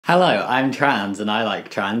Hello, I'm trans and I like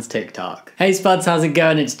trans TikTok. Hey Spuds, how's it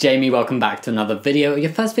going? It's Jamie, welcome back to another video.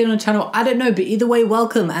 Your first video on the channel, I don't know, but either way,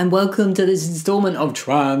 welcome and welcome to this installment of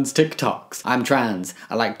trans TikToks. I'm trans,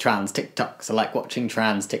 I like trans TikToks, I like watching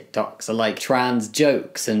trans TikToks, I like trans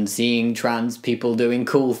jokes and seeing trans people doing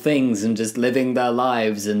cool things and just living their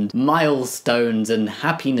lives and milestones and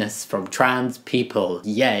happiness from trans people,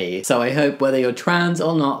 yay. So I hope whether you're trans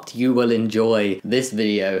or not, you will enjoy this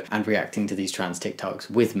video and reacting to these trans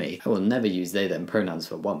TikToks with me. I will never use they them pronouns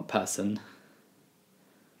for one person.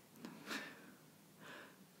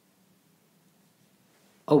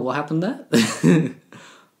 Oh, what happened there?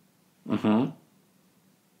 Uh-huh.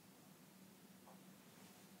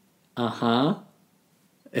 Uh-huh.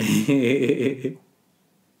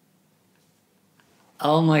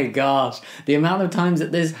 Oh my gosh, the amount of times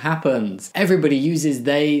that this happens. Everybody uses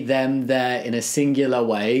they, them, their in a singular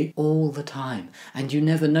way all the time, and you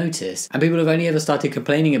never notice. And people have only ever started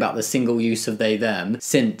complaining about the single use of they, them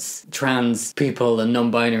since trans people and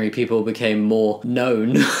non-binary people became more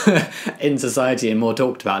known in society and more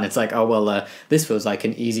talked about. And it's like, oh well, this feels like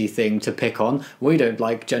an easy thing to pick on. We don't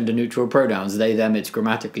like gender-neutral pronouns. They, them, it's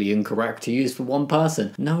grammatically incorrect to use for one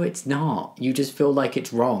person. No, it's not. You just feel like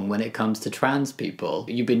it's wrong when it comes to trans people.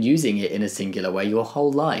 You've been using it in a singular way your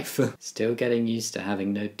whole life. Still getting used to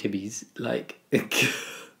having no tibbies, like...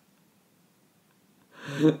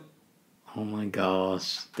 Oh my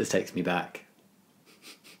gosh, this takes me back.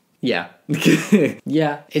 Yeah.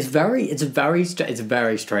 Yeah, it's a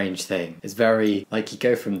very strange thing. It's very, like, you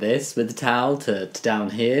go from this with the towel to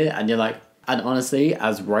down here, and you're like... And honestly,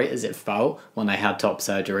 as right as it felt when I had top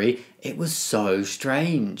surgery, it was so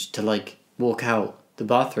strange to, like, walk out the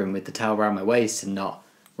bathroom with the towel around my waist and not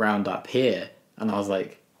round up here. And I was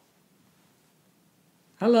like,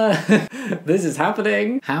 hello, this is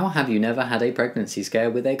happening. How have you never had a pregnancy scare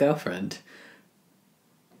with a girlfriend?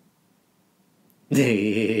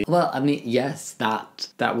 Well, I mean, yes, that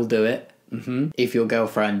will do it. If your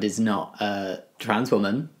girlfriend is not a trans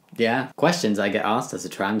woman, yeah. Questions I get asked as a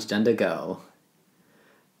transgender girl.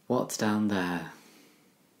 What's down there?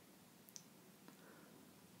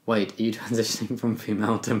 Wait, are you transitioning from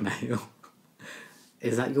female to male?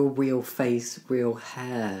 Is that your real face, real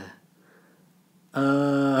hair?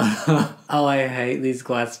 Oh, I hate these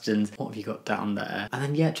questions. What have you got down there? And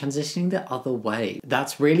then, yeah, transitioning the other way.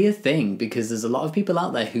 That's really a thing, because there's a lot of people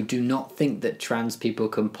out there who do not think that trans people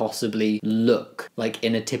can possibly look like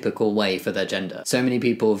in a typical way for their gender. So many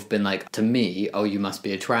people have been like, to me, oh, you must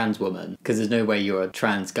be a trans woman, because there's no way you're a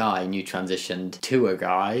trans guy and you transitioned to a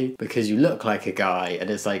guy because you look like a guy. And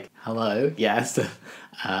it's like, hello, yes.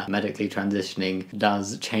 Medically transitioning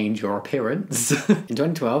does change your appearance. In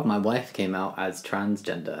 2012, my wife came out as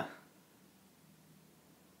transgender.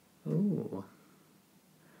 Ooh.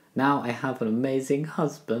 Now I have an amazing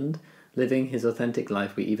husband living his authentic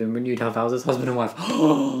life. We even renewed our vows as husband and wife.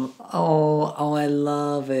 Oh, I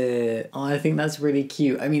love it. Oh, I think that's really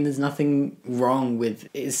cute. I mean, there's nothing wrong with...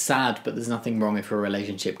 It's sad, but there's nothing wrong if a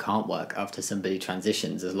relationship can't work after somebody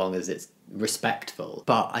transitions, as long as it's respectful.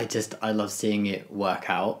 But I love seeing it work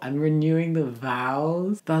out. And renewing the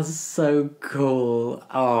vows. That's so cool.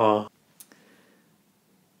 Oh.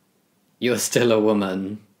 You're still a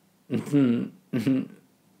woman.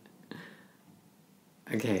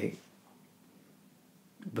 Okay.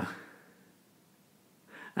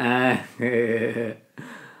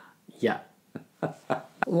 Yeah.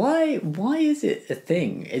 Why is it a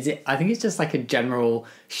thing? I think it's just like a general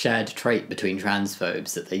shared trait between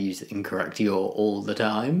transphobes that they use incorrect your all the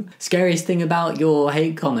time. Scariest thing about your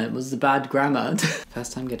hate comment was the bad grammar.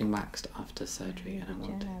 First time getting waxed after surgery, and I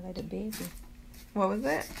want vagina like a baby. What was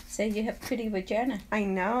it? Said you have pretty vagina. I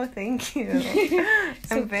know, thank you.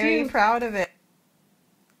 So I'm very cute. proud of it.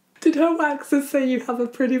 Did her waxer say you have a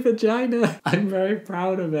pretty vagina? I'm very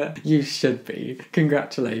proud of it. You should be.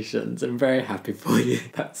 Congratulations. I'm very happy for you.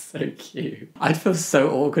 That's so cute. I'd feel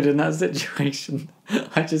so awkward in that situation.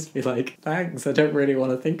 I'd just be like, thanks. I don't really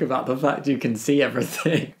want to think about the fact you can see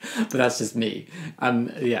everything. But that's just me.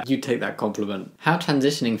 Yeah, you take that compliment. How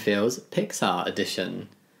transitioning feels, Pixar edition.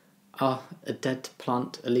 Oh, a dead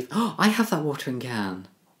plant, a leaf. Oh, I have that watering can.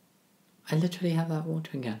 I literally have that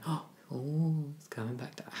watering can. Oh, it's coming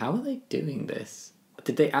back to... How are they doing this?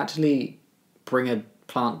 Did they actually bring a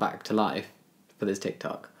plant back to life for this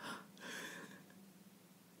TikTok?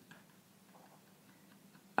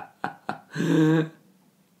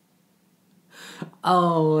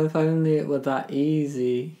 Oh, if only it were that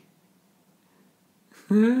easy.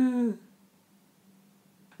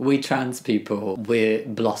 We trans people, we're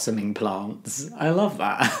blossoming plants. I love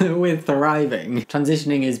that. We're thriving.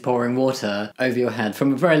 Transitioning is pouring water over your head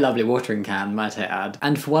from a very lovely watering can, might I add.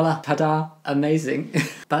 And voila, ta-da, amazing.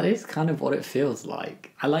 That is kind of what it feels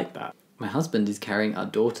like. I like that. My husband is carrying our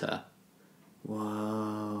daughter.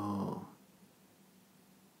 Whoa.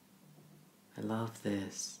 I love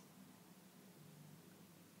this.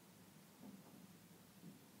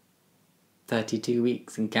 32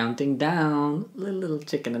 weeks and counting down. Little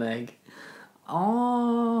chicken and egg.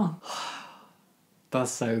 Oh,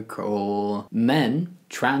 that's so cool. Men,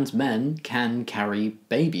 trans men, can carry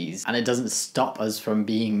babies. And it doesn't stop us from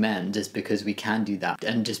being men just because we can do that.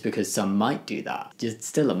 And just because some might do that. You're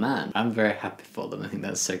still a man. I'm very happy for them. I think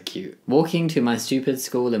that's so cute. Walking to my stupid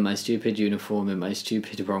school in my stupid uniform in my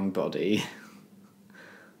stupid wrong body.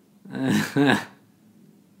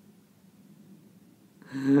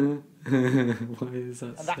 Why is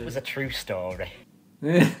that And that so... was a true story.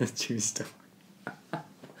 True story.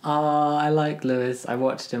 Oh, I like Lewis. I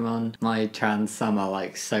watched him on my trans summer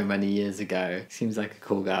like so many years ago. Seems like a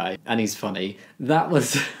cool guy. And he's funny. That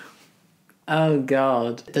was... Oh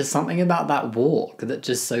god. There's something about that walk that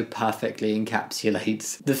just so perfectly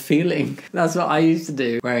encapsulates the feeling. That's what I used to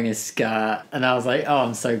do, wearing a skirt. And I was like, oh,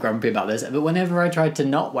 I'm so grumpy about this. But whenever I tried to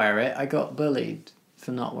not wear it, I got bullied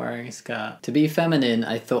for not wearing a skirt. To be feminine,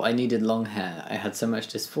 I thought I needed long hair. I had so much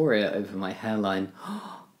dysphoria over my hairline.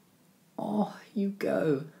 Oh, you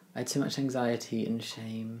go. I had so much anxiety and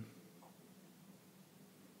shame.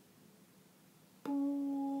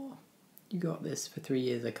 Oh, you got this. For 3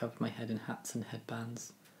 years I covered my head in hats and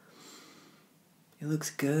headbands. It looks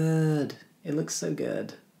good. It looks so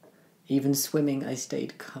good. Even swimming I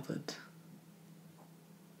stayed covered.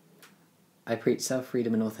 I preached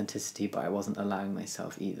self-freedom and authenticity, but I wasn't allowing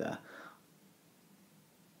myself either.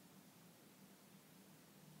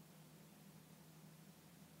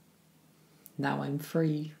 Now I'm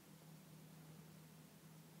free.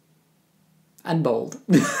 And bold.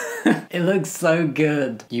 It looks so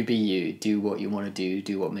good. You be you. Do what you want to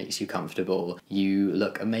do what makes you comfortable. You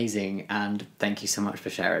look amazing, and thank you so much for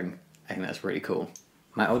sharing. I think that's really cool.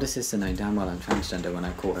 My older sister knows damn well I'm transgender when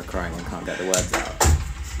I call her crying and can't get the words out.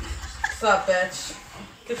 What's up, bitch?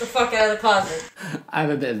 Get the fuck out of the closet. I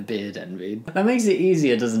have a bit of beard envy. That makes it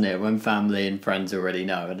easier, doesn't it, when family and friends already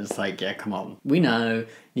know, and it's like, yeah, come on. We know,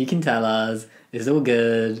 you can tell us, it's all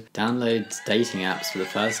good. Download dating apps for the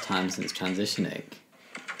first time since transitioning.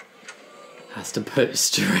 Has to put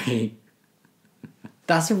straight.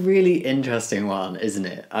 That's a really interesting one, isn't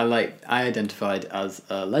it? I identified as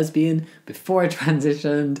a lesbian before I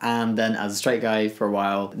transitioned, and then as a straight guy for a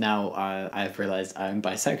while. Now I've realised I'm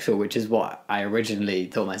bisexual, which is what I originally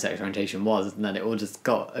thought my sexual orientation was, and then it all just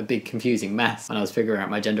got a big confusing mess when I was figuring out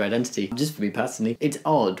my gender identity. Just for me personally, it's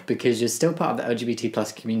odd because you're still part of the LGBT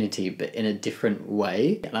plus community, but in a different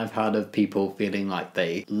way. And I've heard of people feeling like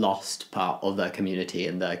they lost part of their community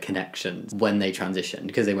and their connections when they transitioned,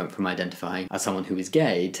 because they went from identifying as someone who was gay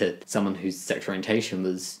to someone whose sexual orientation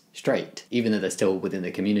was straight, even though they're still within the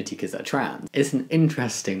community because they're trans. It's an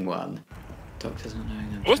interesting one. Doctors not knowing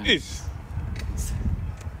I'm What's trans. this?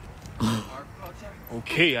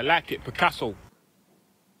 Okay, I like it. Picasso.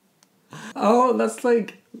 Oh, that's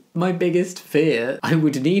like my biggest fear. I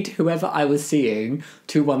would need whoever I was seeing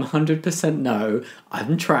to 100% know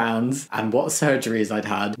I'm trans and what surgeries I'd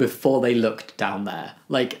had before they looked down there.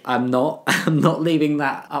 Like, I'm not leaving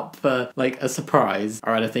that up for like a surprise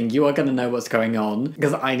or anything. You are going to know what's going on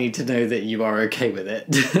because I need to know that you are okay with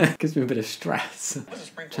it. Gives me a bit of stress.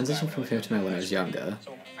 Transition from female to male when I was younger.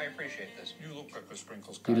 So I appreciate this. You look like the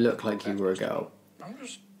sprinkles. You look like you were a girl.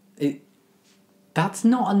 That's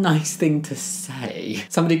not a nice thing to say.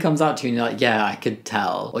 Somebody comes up to you and you're like, yeah, I could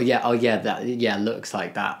tell. Or yeah, oh yeah, that looks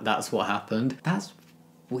like that. That's what happened. That's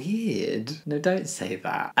weird. No, don't say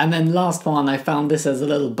that. And then last one, I found this as a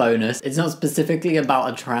little bonus. It's not specifically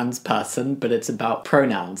about a trans person, but it's about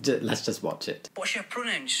pronouns. Let's just watch it. What's your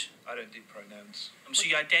pronouns? I don't do pronouns. So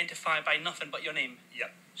you identify by nothing but your name?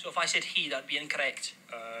 Yep. So if I said he, that'd be incorrect.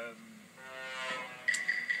 That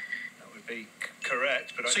would be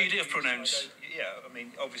correct, but I So you don't do have use- pronouns? Yeah, I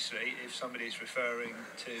mean, obviously, if somebody's referring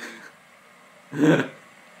to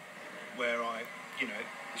where I,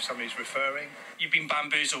 if somebody's referring... You've been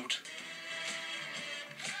bamboozled.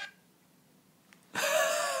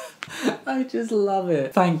 I just love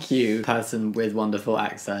it. Thank you, person with wonderful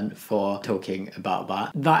accent, for talking about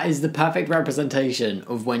that. That is the perfect representation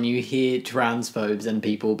of when you hear transphobes and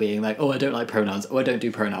people being like, oh, I don't like pronouns, oh, I don't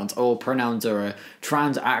do pronouns, oh, pronouns are a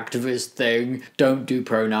trans activist thing, don't do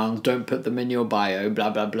pronouns, don't put them in your bio, blah,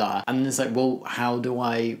 blah, blah. And it's like, well, how do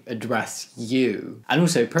I address you? And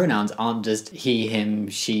also, pronouns aren't just he, him,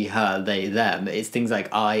 she, her, they, them. It's things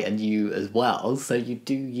like I and you as well. So you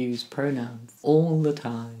do use pronouns all the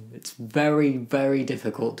time. It's very, very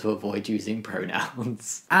difficult to avoid using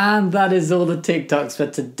pronouns. And that is all the TikToks for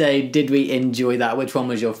today. Did we enjoy that? Which one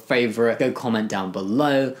was your favourite? Go comment down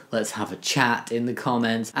below. Let's have a chat in the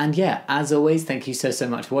comments. And yeah, as always, thank you so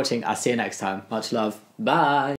much for watching. I'll see you next time. Much love. Bye.